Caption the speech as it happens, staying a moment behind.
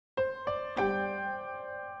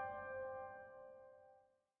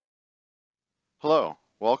Hello,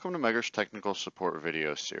 welcome to Megger's Technical Support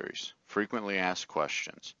video series, Frequently Asked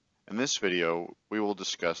Questions. In this video, we will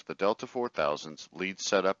discuss the Delta4000's lead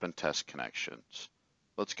setup and test connections.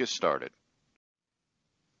 Let's get started.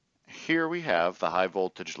 Here we have the high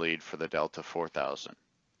voltage lead for the Delta4000.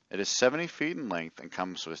 It is 70 feet in length and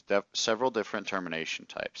comes with several different termination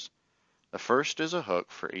types. The first is a hook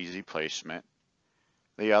for easy placement.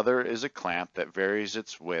 The other is a clamp that varies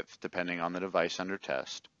its width depending on the device under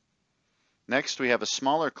test. Next, we have a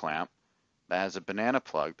smaller clamp that has a banana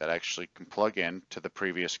plug that actually can plug in to the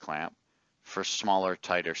previous clamp for smaller,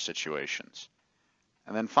 tighter situations.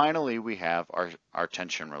 And then finally, we have our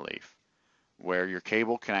tension relief, where your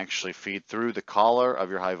cable can actually feed through the collar of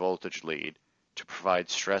your high voltage lead to provide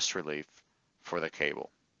stress relief for the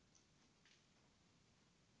cable.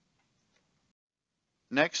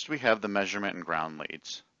 Next, we have the measurement and ground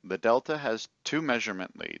leads. The Delta has two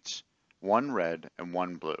measurement leads, one red and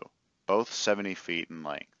one blue, both 70 feet in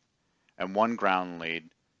length, and one ground lead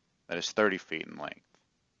that is 30 feet in length.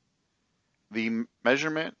 The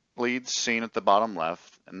measurement leads seen at the bottom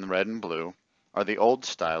left in the red and blue are the old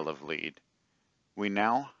style of lead. We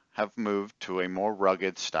now have moved to a more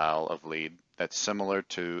rugged style of lead that's similar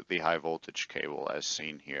to the high voltage cable as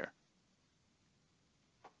seen here.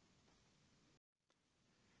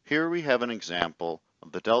 Here we have an example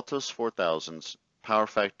of the Delta4000's power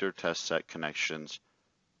factor test set connections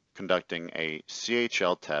conducting a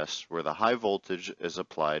CHL test where the high voltage is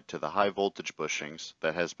applied to the high voltage bushings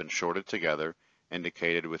that has been shorted together,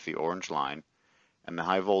 indicated with the orange line, and the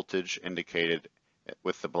high voltage indicated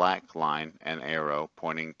with the black line and arrow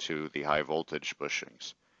pointing to the high voltage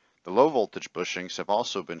bushings. The low voltage bushings have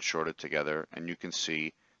also been shorted together, and you can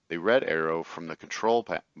see the red arrow from the control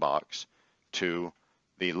box to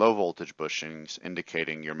the low voltage bushings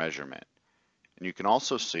indicating your measurement. And you can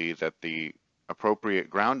also see that the appropriate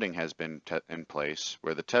grounding has been in place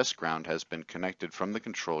where the test ground has been connected from the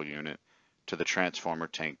control unit to the transformer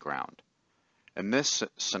tank ground. In this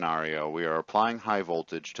scenario, we are applying high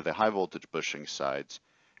voltage to the high voltage bushing sides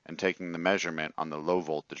and taking the measurement on the low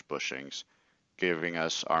voltage bushings, giving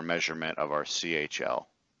us our measurement of our CHL.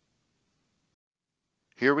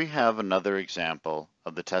 Here we have another example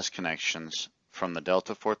of the test connections from the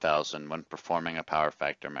Delta4000 when performing a power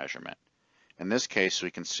factor measurement. In this case,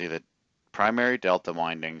 we can see that primary delta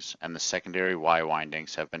windings and the secondary Y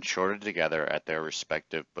windings have been shorted together at their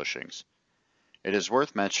respective bushings. It is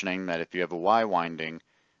worth mentioning that if you have a Y winding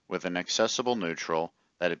with an accessible neutral,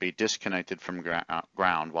 that it be disconnected from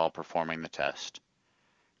ground while performing the test.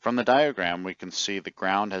 From the diagram, we can see the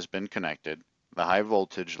ground has been connected, the high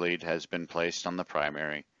voltage lead has been placed on the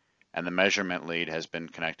primary, and the measurement lead has been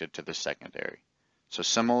connected to the secondary. So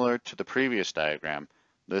similar to the previous diagram,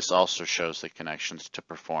 this also shows the connections to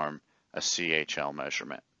perform a CHL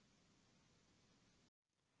measurement.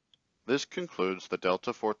 This concludes the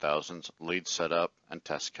Delta4000's lead setup and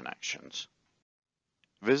test connections.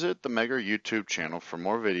 Visit the Megger YouTube channel for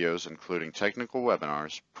more videos including technical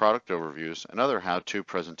webinars, product overviews, and other how-to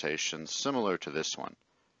presentations similar to this one.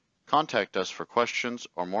 Contact us for questions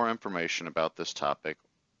or more information about this topic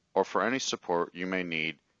or for any support you may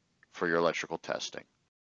need for your electrical testing.